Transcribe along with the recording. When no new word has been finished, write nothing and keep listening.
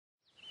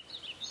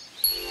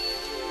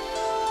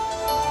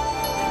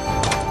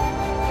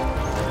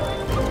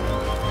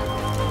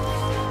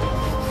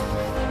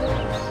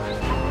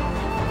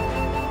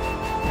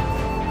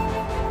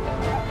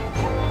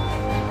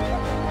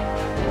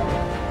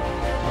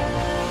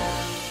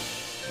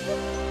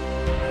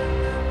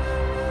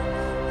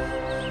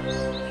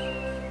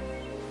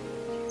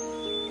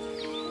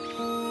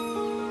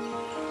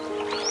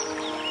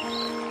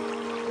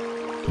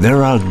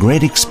There are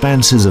great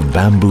expanses of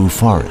bamboo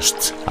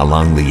forests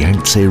along the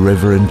Yangtze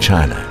River in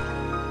China.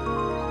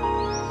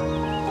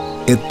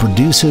 It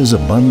produces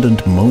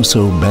abundant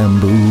moso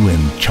bamboo in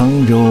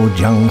Changzhou,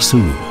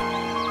 Jiangsu.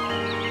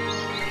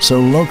 So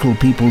local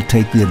people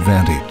take the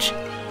advantage.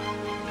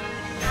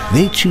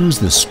 They choose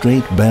the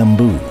straight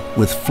bamboo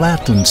with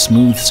flat and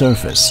smooth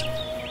surface,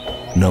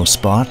 no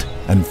spot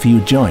and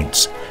few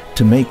joints,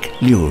 to make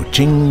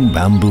Liuqing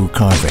bamboo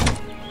carving.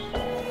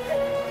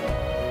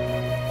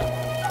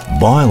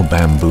 Boil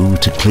bamboo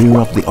to clear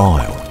up the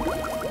oil.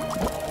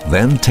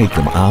 Then take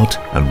them out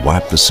and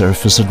wipe the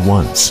surface at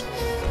once.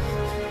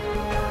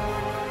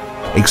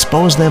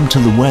 Expose them to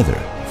the weather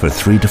for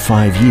 3 to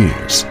 5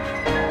 years,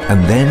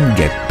 and then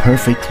get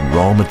perfect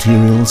raw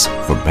materials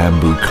for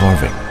bamboo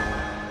carving.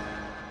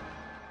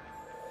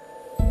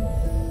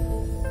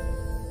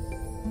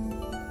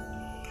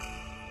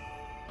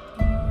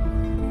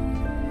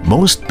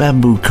 Most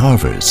bamboo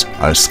carvers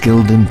are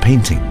skilled in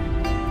painting.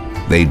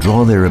 They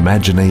draw their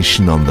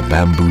imagination on the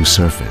bamboo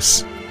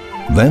surface,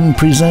 then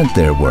present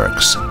their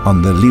works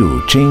on the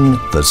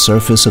Liuqing, the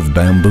surface of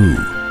bamboo,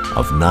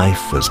 of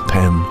knife as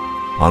pen,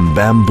 on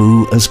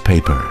bamboo as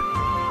paper.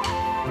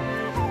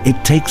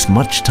 It takes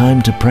much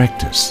time to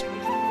practice,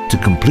 to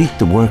complete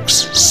the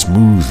works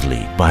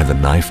smoothly by the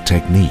knife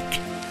technique.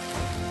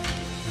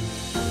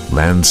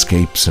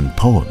 Landscapes and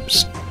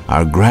poems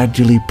are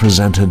gradually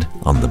presented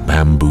on the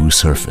bamboo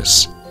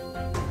surface.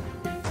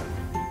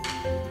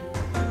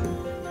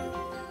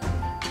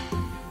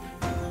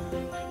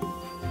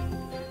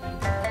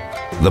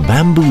 The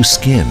bamboo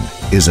skin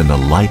is in a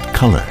light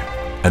color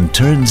and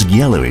turns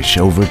yellowish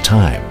over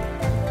time.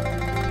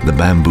 The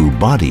bamboo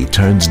body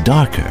turns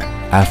darker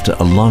after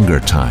a longer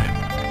time.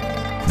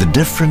 The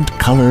different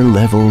color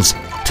levels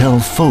tell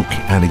folk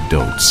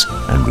anecdotes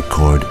and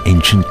record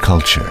ancient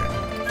culture.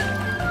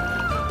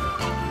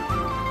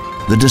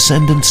 The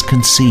descendants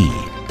can see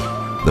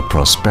the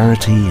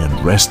prosperity and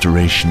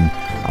restoration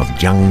of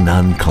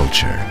Jiangnan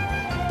culture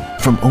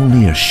from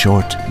only a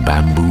short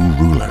bamboo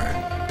ruler.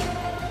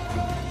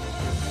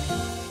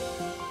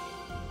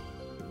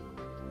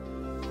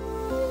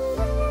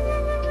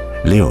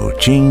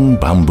 Liuqing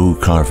bamboo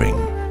carving.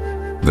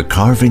 The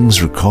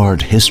carvings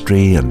record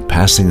history and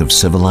passing of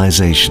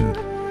civilization.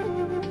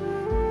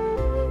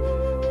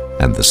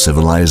 And the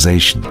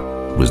civilization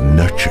was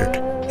nurtured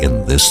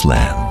in this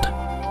land.